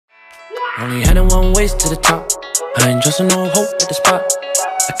Only heading one ways to the top. I ain't just no hope at the spot.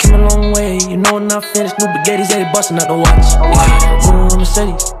 I came a long way, you know I'm not finished. New baguettes, they busting out the watch. Ooh,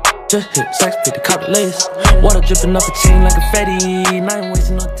 Mercedes, just hit sex, pick the cop the latest. Water dripping off the chain like confetti. And I ain't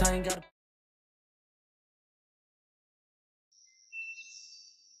wasting no time, gotta...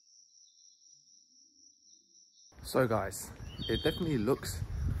 So guys, it definitely looks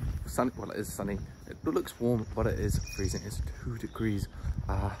sunny. Well, it is sunny. It looks warm, but it is freezing. It's 2 degrees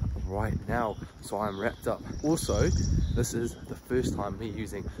right now, so I'm wrapped up. Also, this is the first time me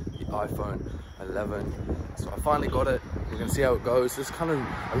using the iPhone 11, so I finally got it. We're gonna see how it goes. This kind of,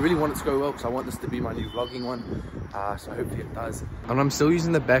 I really want it to go well because I want this to be my new vlogging one, so hopefully it does. And I'm still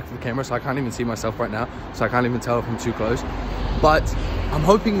using the back of the camera, so I can't even see myself right now, so I can't even tell if I'm too close, but I'm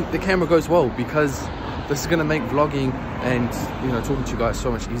hoping the camera goes well because this is gonna make vlogging and, you know, talking to you guys so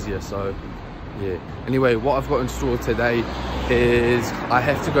much easier. So yeah, anyway, what I've got in store today is I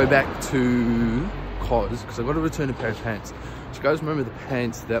have to go back to Cos because I've got to return a pair of pants. Do you guys remember the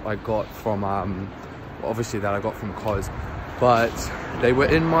pants that I got from obviously that I got from Cos, but they were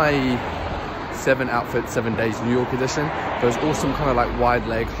in my 7 outfit 7 days New York edition. Those awesome kind of like wide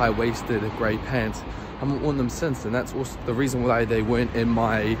leg, high-waisted grey pants. I haven't worn them since, and that's also the reason why they weren't in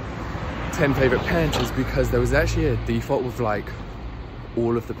my 10 favorite pants, is because there was actually a default with like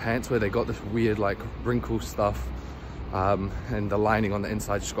all of the pants where they got this weird like wrinkle stuff, and the lining on the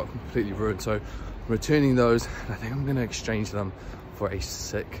inside just got completely ruined. So I'm returning those. I think I'm gonna exchange them for a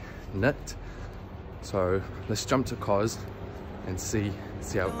sick knit. So let's jump to Cos and see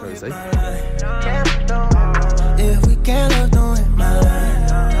how it goes, eh? If we can't love doing mine,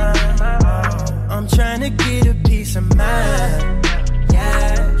 I'm trying to get a piece of mind.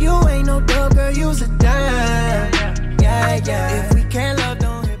 Yeah, you ain't no dog, girl, you's a dime. Yeah, if we can't love,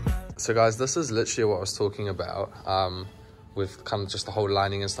 don't hit my... So guys, this is literally what I was talking about, with kind of just the whole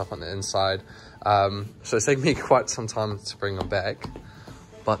lining and stuff on the inside. So it's taken me quite some time to bring them back,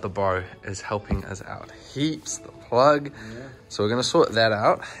 but the bro is helping us out heaps, the plug. Yeah. So we're gonna sort that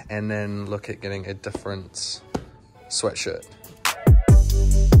out and then look at getting a different sweatshirt.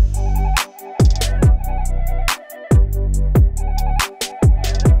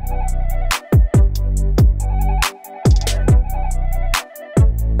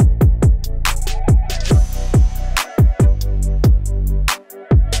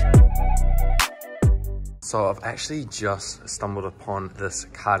 So I've actually just stumbled upon this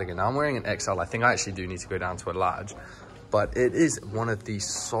cardigan. Now I'm wearing an XL. I think I actually do need to go down to a large, but it is one of the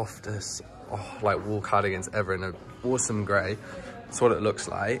softest like wool cardigans ever in an awesome gray. That's what it looks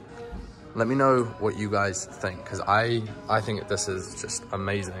like. Let me know what you guys think, because I think this is just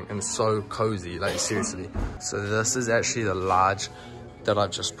amazing and so cozy, like seriously. So this is actually the large that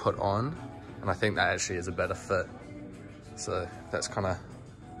I've just put on, and I think that actually is a better fit. So that's kind of,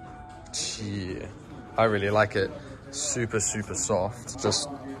 yeah, I really like it. Super soft, just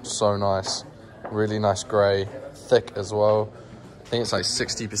so nice. Really nice gray, thick as well. I think it's like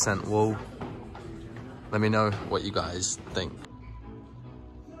 60% wool. Let me know what you guys think.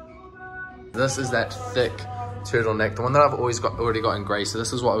 This is that thick turtleneck, the one that I've already got in gray. So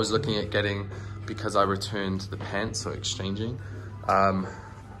this is what I was looking at getting because I returned the pants, so exchanging.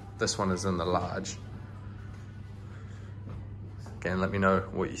 This one is in the large. Again, let me know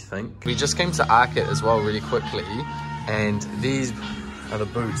what you think. We just came to Arket as well really quickly, and these are the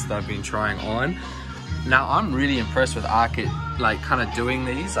boots that I've been trying on. Now I'm really impressed with Arket, like kind of doing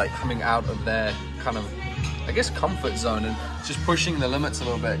these, like coming out of their kind of, I guess, comfort zone and just pushing the limits a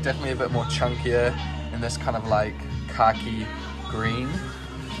little bit. Definitely a bit more chunkier in this kind of like khaki green.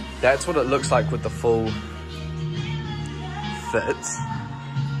 That's what it looks like with the full fit.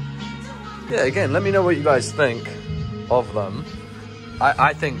 Yeah, again, let me know what you guys think of them.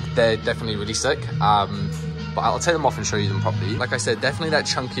 I think they're definitely really sick, but I'll take them off and show you them properly. Like I said, definitely that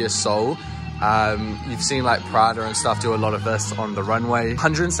chunkier sole. You've seen like Prada and stuff do a lot of this on the runway.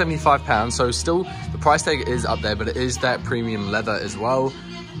 £175, so still the price tag is up there, but it is that premium leather as well.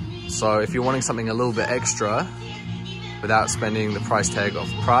 So if you're wanting something a little bit extra without spending the price tag of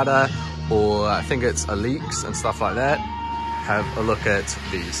Prada, or I think it's Aleeks and stuff like that, have a look at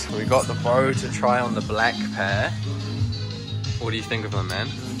these. We got the bro to try on the black pair. What do you think of them, man?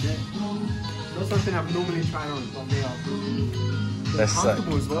 Okay. Not something I've normally tried on, but they are they're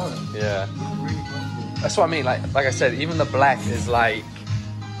comfortable as well. Yeah. Really comfortable. That's what I mean. Like I said, even the black is like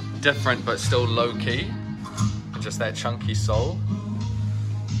different, but still low key. And just that chunky sole.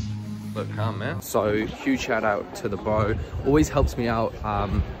 Look how, man. So huge shout out to the bro. Always helps me out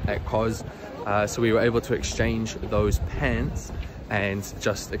at Cos. So we were able to exchange those pants. and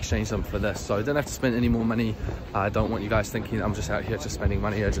just exchange them for this. So I don't have to spend any more money. I don't want you guys thinking I'm just out here just spending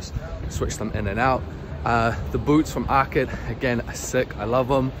money. I just switch them in and out. The boots from Arket, again, are sick. I love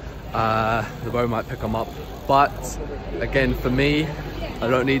them. The bow might pick them up, but again, for me, I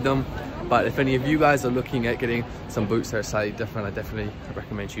don't need them. But if any of you guys are looking at getting some boots that are slightly different, I definitely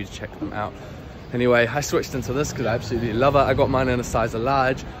recommend you to check them out. Anyway, I switched into this because I absolutely love it. I got mine in a size of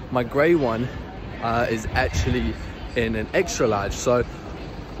large. My grey one is actually in an extra large, so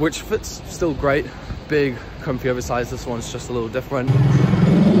which fits still great. Big, comfy, oversized. This one's just a little different.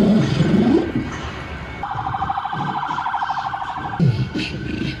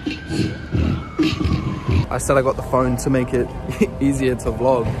 I said I got the phone to make it easier to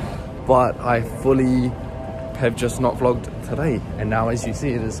vlog, but I fully have just not vlogged today, and now as you see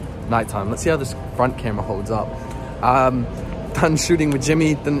it is nighttime. Let's see how this front camera holds up. Done shooting with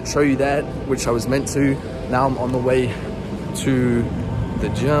Jimmy, didn't show you that, which I was meant to. Now I'm on the way to the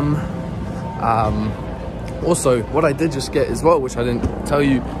gym. Also, what I did just get as well, which I didn't tell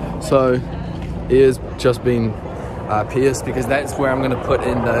you, so ears just been pierced, because that's where I'm going to put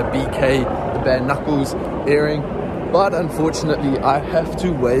in the BK, the bare knuckles earring, but unfortunately I have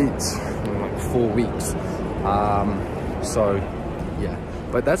to wait like 4 weeks. So yeah,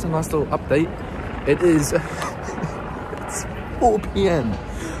 but that's a nice little update. It is it's 4 p.m.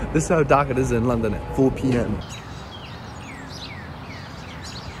 This is how dark it is in London at 4 p.m.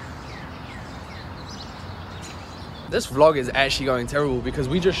 This vlog is actually going terrible because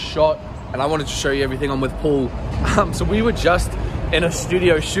we just shot, and I wanted to show you everything on with Paul. So we were just in a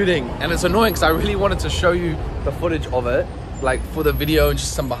studio shooting, and it's annoying because I really wanted to show you the footage of it, like for the video and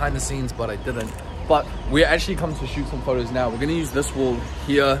just some behind the scenes, but I didn't. But we're actually come to shoot some photos now. We're gonna use this wall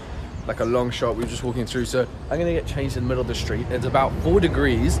here, like a long shot. We're just walking through, so I'm gonna get changed in the middle of the street. It's about 4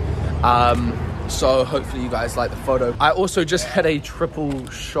 degrees. So hopefully you guys like the photo. I also just had a triple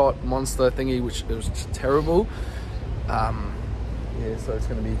shot monster thingy, which it was just terrible. Yeah, so it's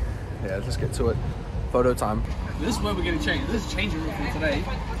gonna be, yeah, let's get to it. Photo time. This is where we're getting changed. This is changing room for today.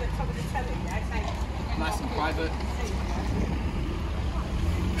 Nice and private.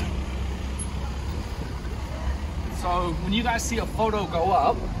 So when you guys see a photo go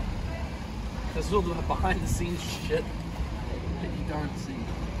up, there's a little behind the scenes shit that you don't see.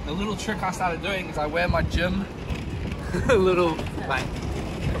 The little trick I started doing is I wear my gym little like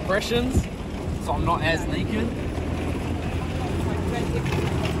compressions, so I'm not as naked.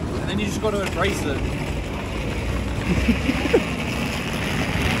 And then you just got to embrace it.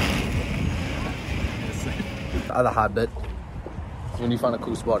 The other hard bit is when you find a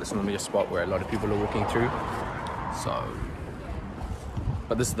cool spot, it's normally a spot where a lot of people are walking through. So,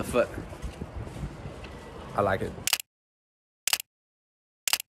 but this is the fit. I like it.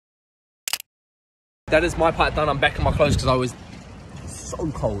 That is my part done. I'm back in my clothes because I was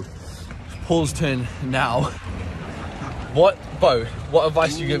so cold. Paul's turn now. What, Bo, what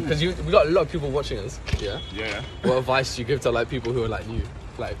advice do you give? Because we got a lot of people watching us. Yeah? Yeah. What advice do you give to like people who are like new?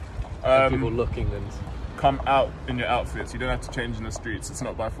 Like people looking and... Come out in your outfits. You don't have to change in the streets. It's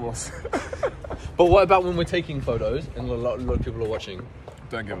not by force. But what about when we're taking photos and a lot of people are watching?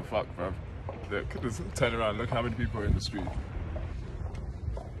 Don't give a fuck, bro. Look, just turn around. Look how many people are in the street.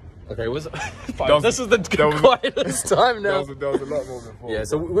 Okay, this is the quietest time now. There was a lot more before. Yeah,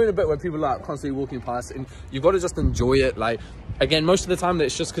 so we're in a bit where people are constantly walking past, and you've got to just enjoy it. Like, again, most of the time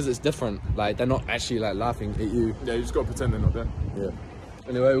it's just because it's different. Like, they're not actually like laughing at you. Yeah, you just got to pretend they're not there. Yeah.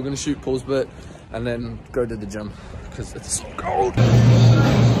 Anyway, we're going to shoot Paul's bit and then go to the gym because it's so cold. We're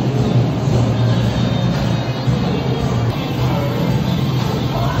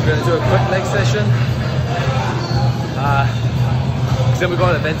going to do a quick leg session. Because then we've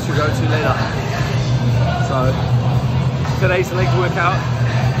got events to go to later. So today's leg workout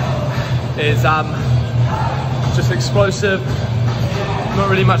is just explosive, not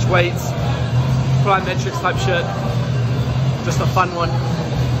really much weights, plyometrics type shit, just a fun one,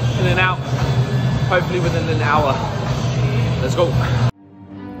 in and out, hopefully within an hour. Let's go.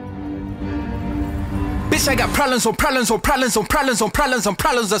 Bitch, I got problems on problems on problems on problems on problems on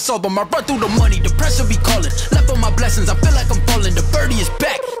problems I solve them. I run through the money, the pressure be calling. Left on my blessings, I feel like I'm falling. The birdie is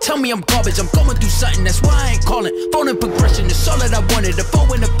back, tell me I'm garbage. I'm going through something, that's why I ain't calling. Phone in progression, it's all that I wanted. The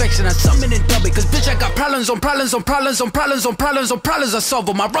phone in affection, I summon and dub it. Cause bitch, I got problems on problems on problems on problems on problems on problems I solve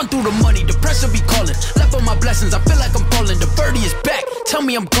them. I run through the money, the pressure be calling. Left on my blessings, I feel like I'm falling. The birdie is back, tell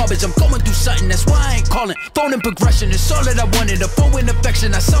me I'm garbage. I'm going through something, that's why I ain't calling. Phone in progression, it's all that I wanted. The phone in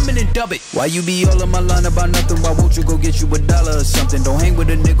affection, I summon and dub it. Why you be all in my line about nothing? Why won't you go get you $1 or something? Don't hang with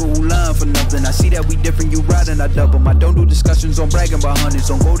a nigga who lying for nothing. I see that we different, you riding, I double. I don't do discussions on bragging about hundreds.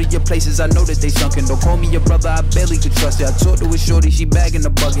 Don't go go to your places, I know that they sunken. Don't call me your brother, I barely could trust it. I talked to a shorty, she bagging the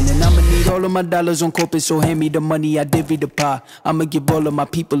bugging. And I'ma need all of my dollars on corporate, so hand me the money, I divvy the pie. I'ma give all of my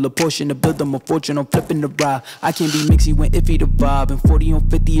people a portion to build them a fortune, I'm flipping the ride. I can't be mixy when iffy the vibe, and 40 on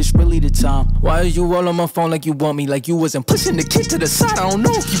 50 is really the time. Why are you all on my phone like you want me, like you wasn't pushing the kid to the side? I don't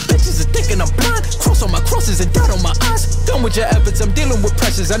know if you bitches are thinking I'm blind. Cross on my crosses and dot on my eyes. Done with your efforts, I'm dealing with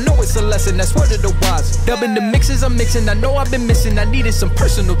pressures. I know it's a lesson, that's word of the wise. Dubbing the mixes I'm mixing, I know I've been missing. I needed some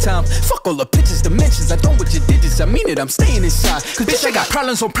personal time. Fuck all the pictures, dimensions. I done with your digits, I mean it, I'm staying inside. Cause bitch, I got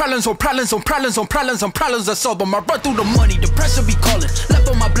problems on problems on problems on problems on problems on problems I solve them. I run through the money, the pressure be calling. Left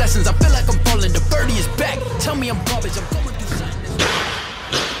on my blessings, I feel like I'm falling. The birdie is back, tell me I'm garbage, I'm going through something.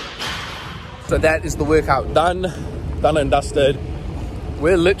 So that is the workout done and dusted.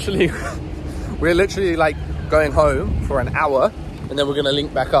 We're literally like going home for an hour, and then we're gonna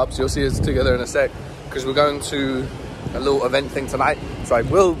link back up, so you'll see us together in a sec, because we're going to a little event thing tonight. So I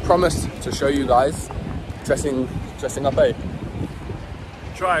will promise to show you guys dressing up, eh?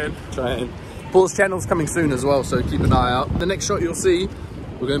 Trying. Paul's channel's coming soon as well, so keep an eye out. The next shot you'll see,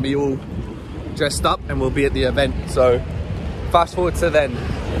 we're gonna be all dressed up and we'll be at the event. So fast forward to then,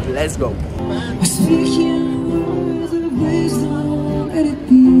 let's go.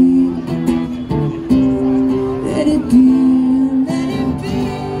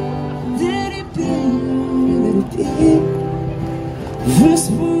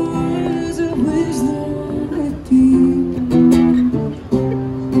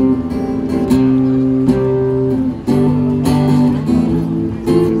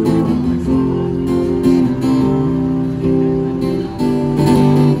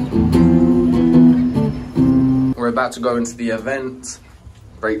 We're about to go into the event,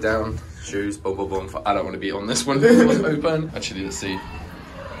 breakdown, shoes, boom, boom, boom. I don't want to be on this one, it wasn't open. Actually, let's see.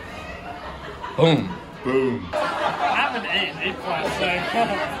 Boom. Boom. I haven't eaten quite,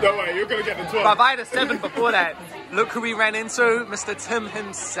 so. Don't worry, you're gonna get the 12. But I had a 7 before that. Look who we ran into, Mr. Tim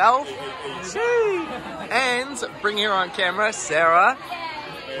himself. Gee. And bring her on camera, Sarah.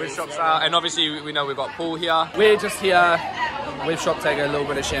 With Shop Style, and obviously we know we've got Paul here. We're just here with Shop Tagger, a little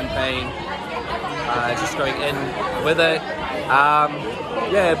bit of champagne. Just going in with it.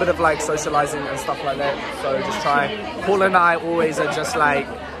 Yeah, a bit of like socializing and stuff like that. So just try. Paul and I always are just like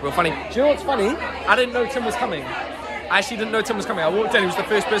real funny. Do you know what's funny? I didn't know Tim was coming. I actually didn't know Tim was coming. I walked in, he was the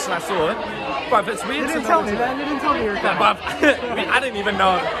first person I saw. But it's weird. You didn't tell me, man. You didn't tell me you were coming. But I didn't even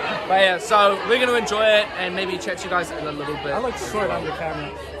know. But yeah, so we're gonna enjoy it and maybe chat to you guys in a little bit. I look short on the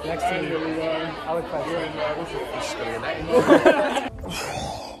camera. Next to you. I look fast.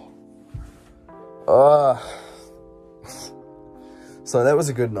 So that was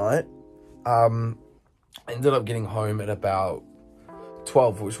a good night. I ended up getting home at about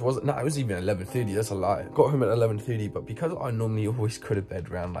 12, which wasn't, no, it was even 11:30, that's a lie. Got home at 11:30, but because I normally always go to bed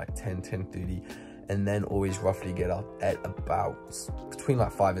around like 10:30, and then always roughly get up at about between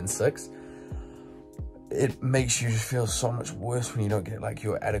like 5 and 6, it makes you feel so much worse when you don't get like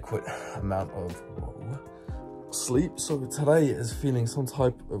your adequate amount of sleep. So today is feeling some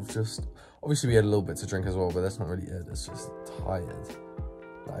type of just, obviously we had a little bit to drink as well, but that's not really it, it's just tired.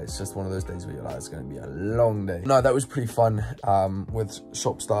 Like, it's just one of those days where you're like, it's going to be a long day. No, that was pretty fun with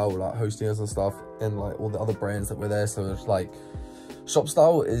Shop Style, like hosting us and stuff, and like all the other brands that were there. So it's like, Shop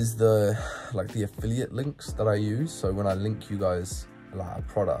Style is the affiliate links that I use. So when I link you guys like a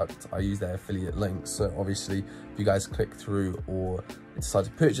product, I use their affiliate links. So obviously if you guys click through or decide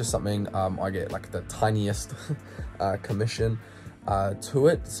to purchase something, I get like the tiniest commission to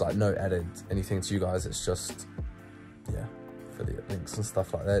it. It's like no added anything to you guys, it's just, yeah, affiliate links and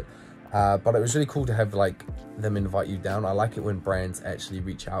stuff like that. But it was really cool to have like them invite you down. I like it when brands actually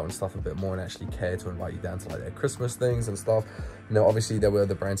reach out and stuff a bit more and actually care to invite you down to like their Christmas things and stuff. You know, obviously there were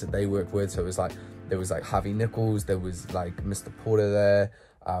the brands that they work with, so it was like, there was like Harvey Nichols, there was like Mr. Porter there,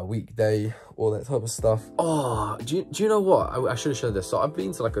 Weekday, all that type of stuff. Oh, do you know what? I should have showed this. So I've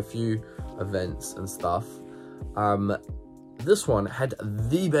been to like a few events and stuff. This one had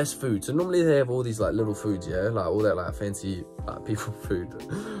the best food. So normally they have all these like little foods, yeah, like all that like fancy people food.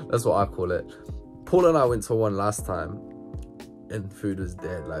 That's what I call it. Paul and I went to one last time and food was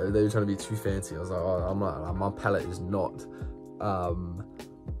dead. Like they were trying to be too fancy. I was like, oh, I'm not, like, my palate is not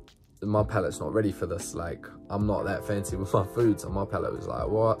my palate's not ready for this. Like, I'm not that fancy with my food, so my palate was like,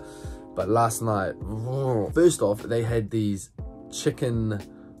 what? But last night, first off, they had these chicken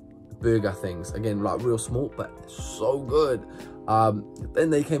burger things, again, like real small, but so good.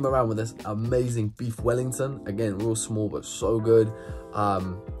 Then they came around with this amazing beef Wellington, again, real small, but so good.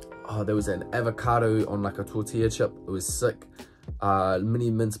 Oh, there was an avocado on like a tortilla chip, it was sick.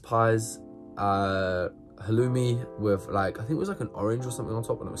 Mini mince pies, halloumi with like, I think it was like an orange or something on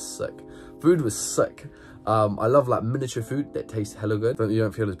top, and it was sick. Food was sick. I love like miniature food that tastes hella good. But you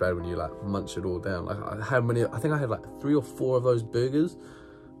don't feel as bad when you like munch it all down. Like I think I had like 3 or 4 of those burgers,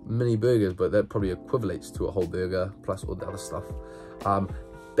 mini burgers, but that probably equivalates to a whole burger plus all the other stuff.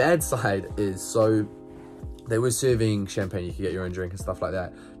 Bad side is, so they were serving champagne, you could get your own drink and stuff like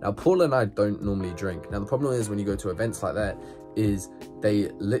that. Now Paul and I don't normally drink. Now the problem is when you go to events like that is they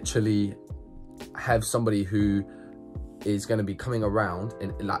literally have somebody who is going to be coming around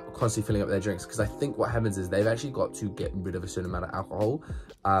and like constantly filling up their drinks, because I think what happens is they've actually got to get rid of a certain amount of alcohol,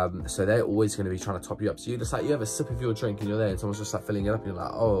 so they're always going to be trying to top you up. So you just like, you have a sip of your drink and you're there and someone's just like filling it up and you're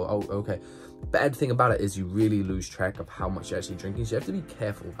like, oh okay. Bad thing about it is you really lose track of how much you're actually drinking, so you have to be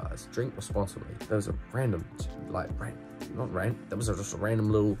careful, guys. Drink responsibly. There was a random that was just a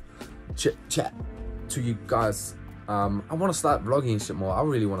random little chit chat to you guys. I want to start vlogging and shit more. I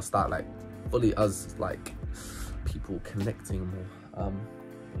really want to start like fully us like people connecting more.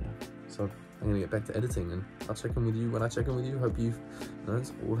 Yeah. So I'm gonna get back to editing, and I'll check in with you when I check in with you. Hope you've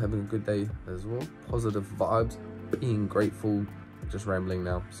all having a good day as well. Positive vibes, being grateful. Just rambling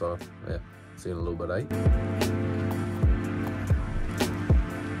now, so yeah, see you in a little bit, eh?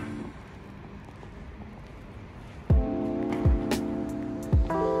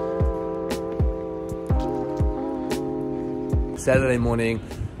 Saturday morning,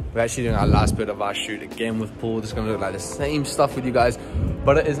 we're actually doing our last bit of our shoot again with Paul. This is going to look like the same stuff with you guys,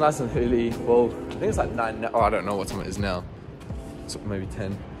 but it is nice and early. Well, I think it's like 9 now. Oh, I don't know what time it is now. It's maybe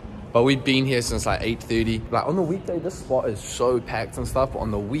 10. But we've been here since like 8:30. Like on the weekday, this spot is so packed and stuff, but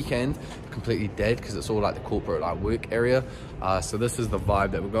on the weekend, completely dead because it's all like the corporate like work area. So this is the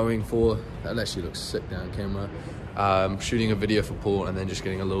vibe that we're going for. That actually looks sick down camera. Shooting a video for Paul and then just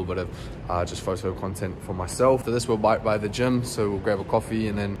getting a little bit of just photo content for myself. For this, we'll bike by the gym, so we'll grab a coffee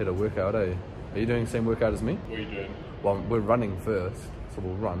and then hit a workout, eh? Are you doing the same workout as me? What are you doing? Well, we're running first, so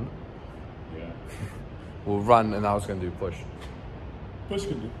we'll run. Yeah. We'll run, and I was going to do push. Push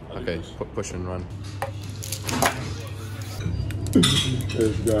can do. Okay, push and run.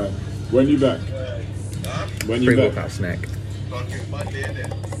 This guy. When you back? When you back? Pre-workout snack.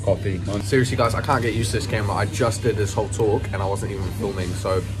 Coffee. Seriously guys, I can't get used to this camera. I just did this whole talk and I wasn't even filming,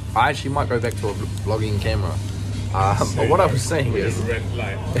 so I actually might go back to a vlogging camera. But what I was saying is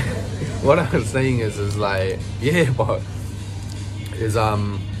what I was saying is like, yeah, but is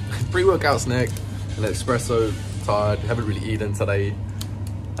pre-workout snack, an espresso, tired, haven't really eaten today,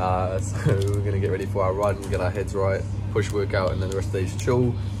 so we're gonna get ready for our run, get our heads right, push workout, and then the rest of the day is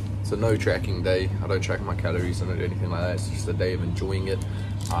chill. So no tracking day. I don't track my calories, I don't do anything like that. It's just a day of enjoying it.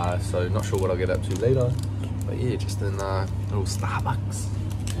 So not sure what I'll get up to later, but yeah, just in a little Starbucks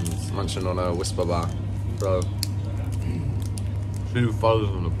and munching on a Whisper bar. So who follows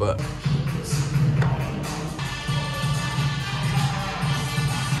on the butt?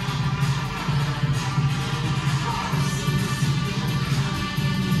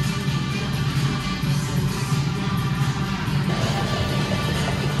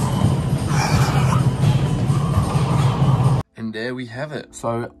 There we have it.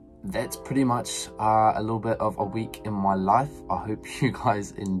 So that's pretty much a little bit of a week in my life. I hope you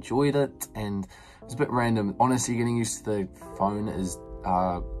guys enjoyed it, and it's a bit random. Honestly, getting used to the phone is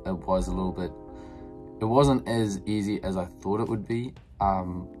it wasn't as easy as I thought it would be,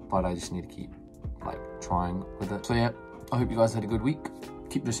 but I just need to keep like trying with it. So yeah, I hope you guys had a good week.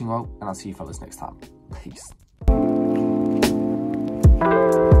 Keep dressing well, and I'll see you fellas next time. Peace.